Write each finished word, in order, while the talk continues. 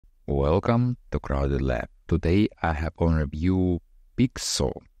Welcome to Crowded Lab. Today I have on review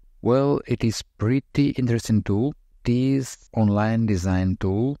Pixso. Well, it is pretty interesting tool. It is online design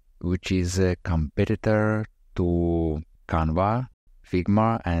tool which is a competitor to Canva,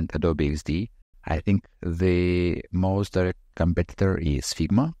 Figma and Adobe XD. I think the most direct competitor is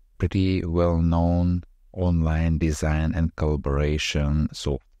Figma, pretty well-known online design and collaboration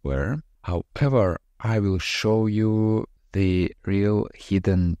software. However, I will show you the real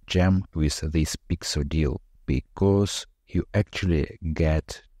hidden gem with this Pixso deal, because you actually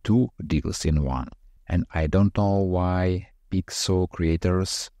get two deals in one. And I don't know why Pixso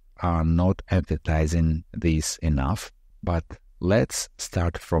creators are not advertising this enough, but let's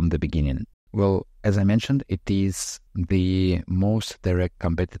start from the beginning. Well, as I mentioned, it is the most direct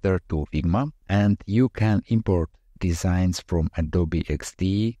competitor to Figma, and you can import designs from Adobe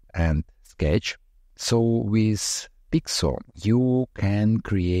XD and Sketch. So with Pixso, you can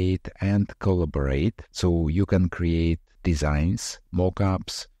create and collaborate. So you can create designs,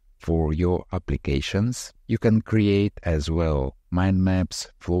 mockups for your applications. You can create as well mind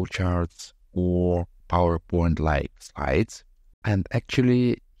maps, flowcharts, or PowerPoint-like slides. And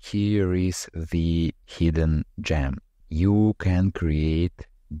actually, here is the hidden gem. You can create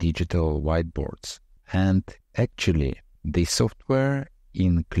digital whiteboards. And actually, the software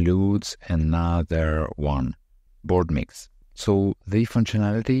includes another one, BoardMix. So the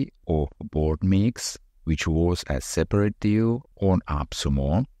functionality of BoardMix, which was a separate deal on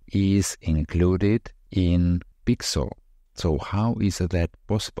AppSumo, is included in Pixso. So how is that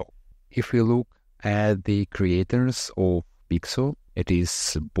possible? If we look at the creators of Pixso, it is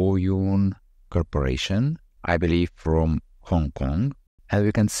Boyun Corporation, I believe from Hong Kong. As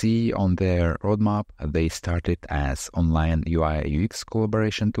we can see on their roadmap, they started as online UI UX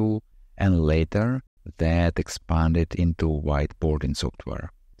collaboration tool, and later that expanded into whiteboarding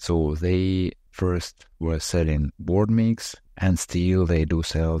software. So they first were selling BoardMix, and still they do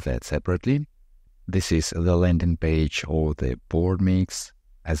sell that separately. This is the landing page of the BoardMix.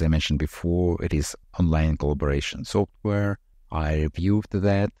 As I mentioned before, it is online collaboration software. I reviewed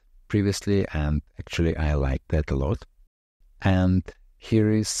that previously, and actually I like that a lot. And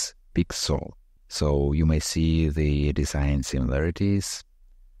here is Pixso. So you may see the design similarities.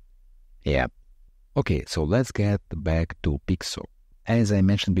 Yeah. Okay, so let's get back to Pixso. As I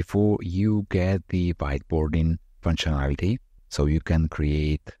mentioned before, you get the whiteboarding functionality. So you can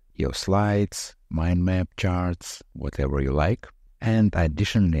create your slides, mind map charts, whatever you like. And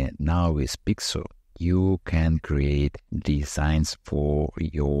additionally, now with Pixso, you can create designs for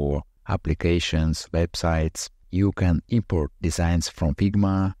your applications, websites. You can import designs from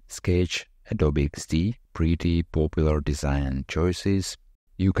Figma, Sketch, Adobe XD, pretty popular design choices.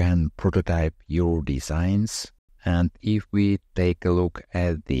 You can prototype your designs. And if we take a look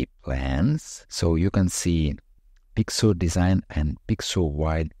at the plans, so you can see Pixso Design and Pixso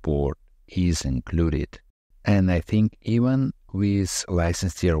Whiteboard is included. And I think even with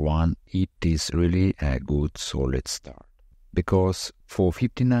license tier 1, it is really a good solid start. Because for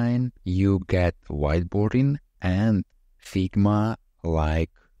 $59, you get whiteboarding and Figma-like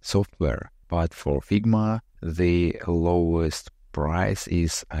software. But for Figma, the lowest price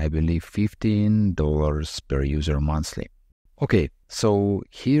is, I believe, $15 per user monthly. Okay, so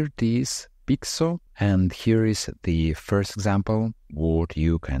here it is Pixso, and here is the first example. What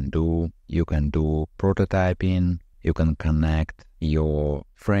you can do prototyping, you can connect your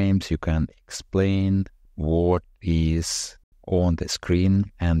frames, you can explain what is on the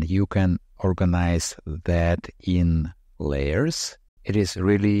screen, and you can organize that in layers. It is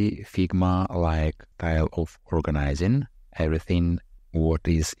really Figma-like style of organizing everything what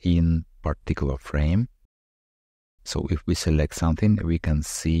is in particular frame. So if we select something, we can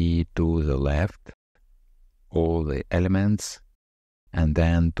see to the left all the elements, and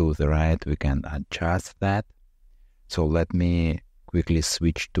then to the right we can adjust that. So let me quickly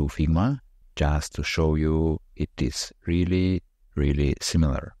switch to Figma just to show you it is really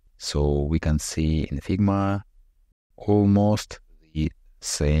similar. So we can see in Figma almost the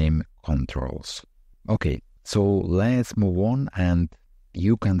same controls. Okay, so let's move on, and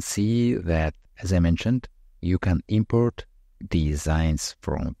you can see that, as I mentioned, you can import designs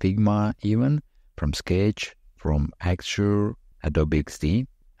from Figma, even from Sketch, from Axure, Adobe XD,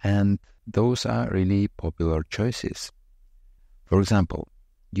 and those are really popular choices. For example,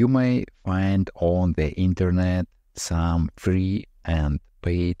 you may find on the internet some free and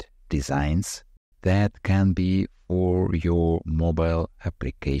paid designs that can be for your mobile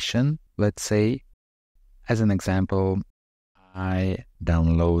application, let's say. As an example, I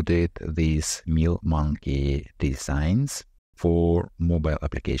downloaded these Meal Monkey designs for mobile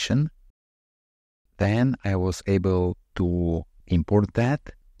application. Then I was able to import that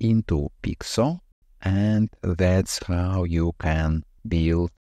into Pixso, and that's how you can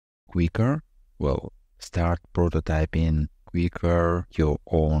build quicker, start prototyping quicker your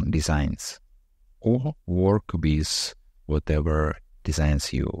own designs, or work with whatever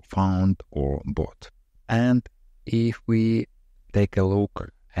designs you found or bought. And if we take a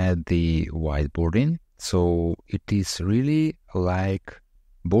look at the whiteboarding, so it is really like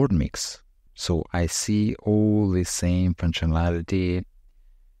board mix. So I see all the same functionality,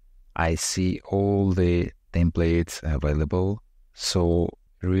 I see all the templates available. So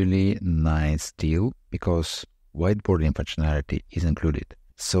really nice deal because whiteboarding functionality is included.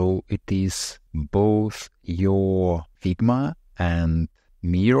 So it is both your Figma and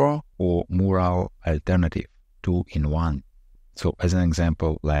Miro or Mural alternative, 2-in-1. So as an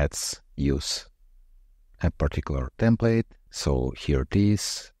example, let's use a particular template. So here it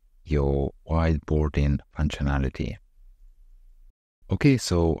is, your whiteboarding functionality. Okay,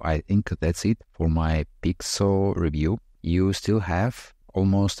 so I think that's it for my Pixso review. You still have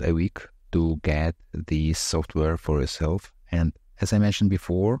almost a week to get this software for yourself. And as I mentioned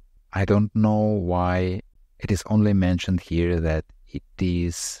before, I don't know why it is only mentioned here that it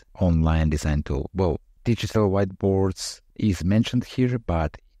is online design tool. Well, digital whiteboards is mentioned here,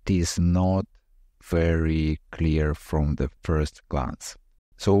 but it is not very clear from the first glance.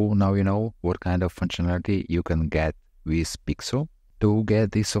 So now you know what kind of functionality you can get with Pixso. To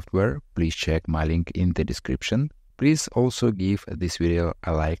get this software, please check my link in the description. Please also give this video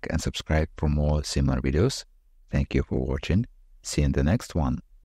a like and subscribe for more similar videos. Thank you for watching. See you in the next one.